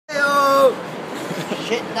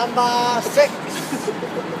Shit number 6.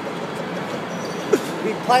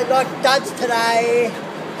 We played like duds today.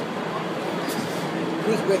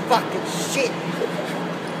 We're fucking shit.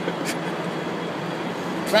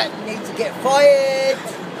 Bratton needs to get fired.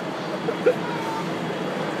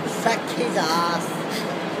 Sack his ass.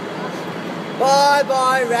 Bye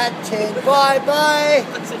bye, Ratton. Bye bye.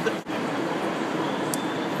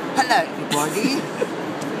 Hello, everybody.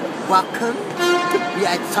 Welcome. We are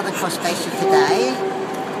at Southern Cross Station today.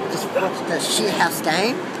 Just watched the shithouse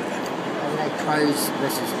game. Adelaide Crows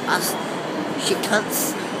versus us. Shit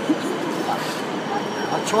cunts.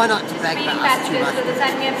 I'll try not to brag about us too much.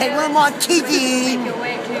 Hey, what am I kidding?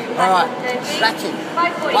 Alright, Ratton.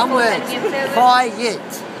 One word. Quiet.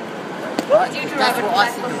 Right, that's what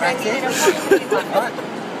I think of Ratton. Right?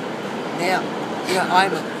 Now, you know,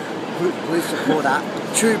 I'm a blue supporter.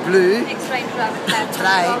 True blue.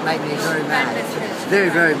 Today made me very mad. Very,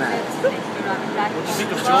 very mad. What do you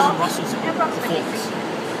think of Jordan Russell's performance?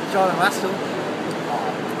 Jordan Russell?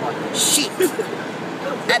 Oh, shit!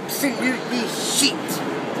 Absolutely shit!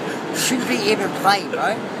 Shouldn't be even playing,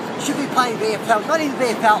 bro. Should be playing VFL, not even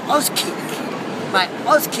VFL, Auskick. Mate,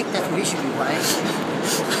 Auskick, that's what he should be playing.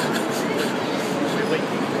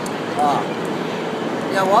 Oh.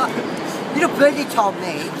 You know what? Little birdie told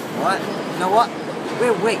me, right? You know what?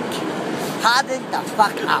 We're weak. Harden the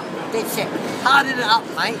fuck up. That's it. Harden it up,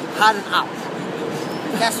 mate. Harden up.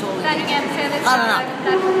 That's all we need. Harden up.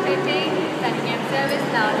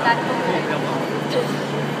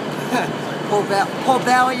 Paul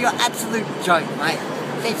Bauer, you're an absolute joke, mate.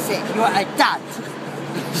 That's it. You're a dud.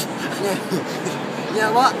 You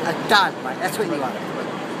know what? A dud, mate. That's what you are.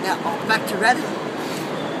 Now, back to Radin.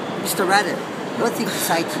 Mr. Radin, one thing to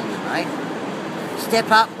say to you, mate. Step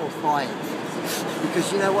up or fired.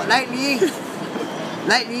 Because you know what, lately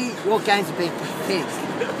your games have been pathetic.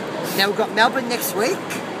 Now we've got Melbourne next week.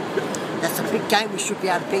 That's a big game, we should be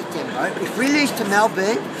able to beat them, bro. If we lose to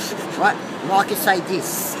Melbourne, right, well, I can say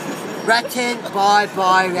this. Ratton, bye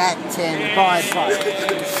bye, Ratton, bye bye.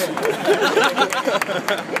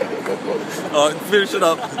 Alright, finish it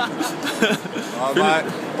up. Mate,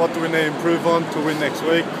 what do we need to improve on to win next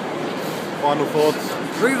week? Final thoughts?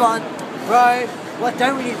 Improve on, bro. What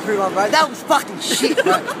don't we need to improve on, bro? That was fucking shit,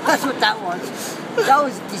 bro. That's what that was. That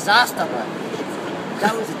was a disaster, bro.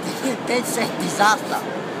 That was a dead set disaster.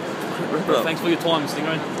 Thanks for your time,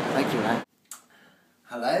 Stingray. Thank you, man.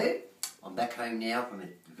 Hello. I'm back home now from a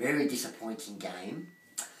very disappointing game.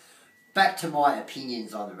 Back to my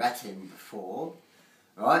opinions on the Ratton before.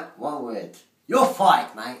 Right, one word. You're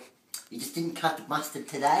fired, mate. You just didn't cut the mustard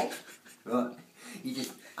today. Right. You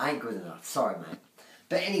just ain't good enough. Sorry, mate.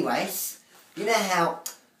 But anyways, you know how,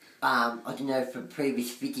 I don't know, from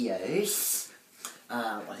previous videos,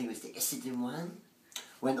 I think it was the Essendon one,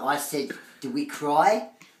 when I said, do we cry?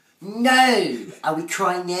 No! Are we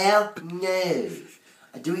crying now? No.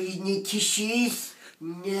 Do we need tissues?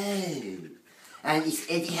 No. And is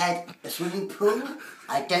Eddie had a swimming pool?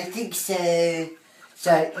 I don't think so.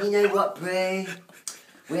 So, you know what, bro?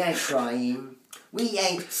 We ain't crying. We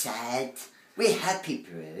ain't sad. We're happy,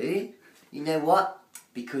 bro. You know what?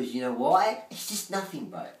 Because you know why? It's just nothing,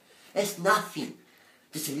 bro. It's nothing.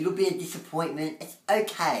 Just a little bit of disappointment. It's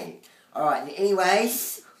okay. Alright,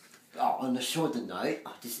 anyways, on a shorter note,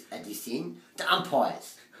 I'll just add this in. The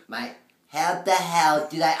umpires, mate. How the hell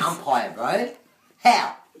do they umpire, bro?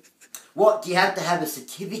 How? What, do you have to have a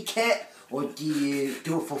certificate? Or do you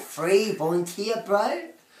do it for free, volunteer, bro?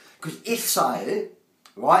 Because if so,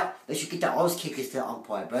 right, they should get the Oz kickers to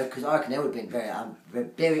umpire, bro, because I reckon they would have been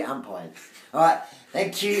very umpired. Alright,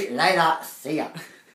 thank you, later, see ya.